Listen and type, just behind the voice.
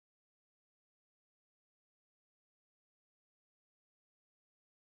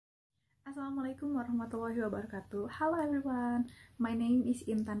Assalamualaikum warahmatullahi wabarakatuh. Hello everyone, my name is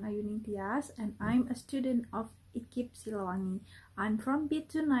Intan Ayuning Tias and I'm a student of IKIP Silawangi. I'm from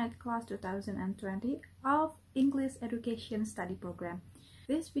B2 Night Class 2020 of English Education Study Program.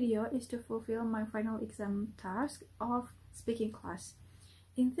 This video is to fulfill my final exam task of speaking class.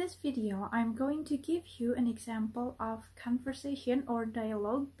 In this video, I'm going to give you an example of conversation or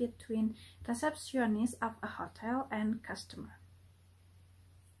dialogue between receptionist of a hotel and customer.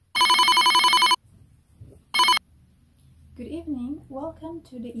 Good evening, welcome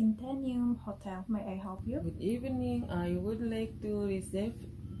to the Enjooooooy Hotel. May I help you? Good evening, I would like to reserve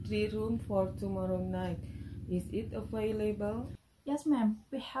 3 rooms for tomorrow night. Is it available? Yes ma'am,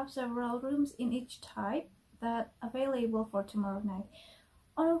 we have several rooms in each type that available for tomorrow night.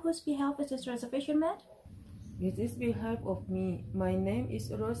 On whose behalf is this reservation made? It is behalf of me. My name is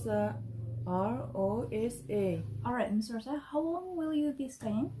Rosa, R-O-S-A. Alright, Miss Rosa, how long will you be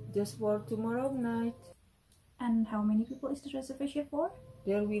staying? Just for tomorrow night. And how many people is the reservation for?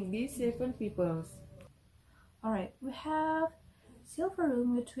 There will be 7 people. Alright, we have silver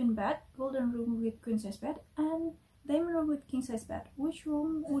room with twin bed, golden room with queen size bed, and diamond room with king size bed. Which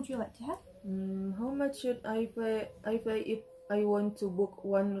room would you like to have? How much should I pay if I want to book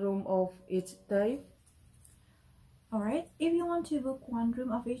one room of each type? Alright, if you want to book one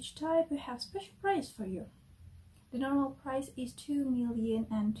room of each type, we have special price for you. The normal price is 2,250,000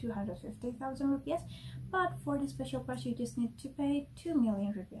 rupiah, but for the special price you just need to pay 2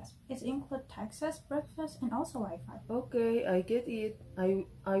 million rupiah. It includes taxes, breakfast, and also Wi-Fi. Okay, I get it. I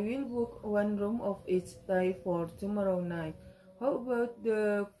will book one room of each type for tomorrow night. How about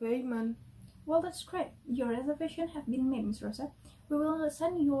the payment? Well, that's great. Your reservation has been made, Miss Rosa. We will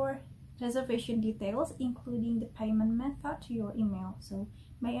send your reservation details, including the payment method, to your email. So,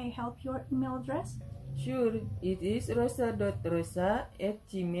 may I help your email address? Sure, it is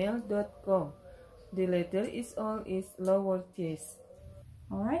rosa.rosa@gmail.com. The letter is all is lowercase.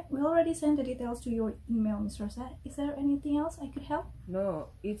 Alright, we already sent the details to your email, Miss Rosa. Is there anything else I could help?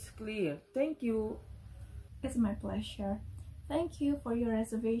 No, it's clear. Thank you. It's my pleasure. Thank you for your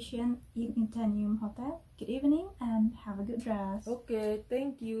reservation in Enjooooooy Hotel. Good evening and have a good rest. Okay,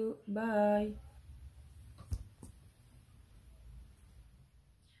 thank you. Bye.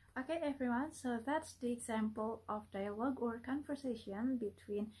 Okay everyone, so that's the example of dialogue or conversation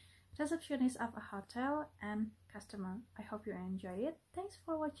between receptionist of a hotel and customer. I hope you enjoy it. Thanks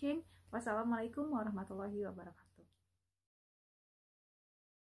for watching. Wassalamualaikum warahmatullahi wabarakatuh.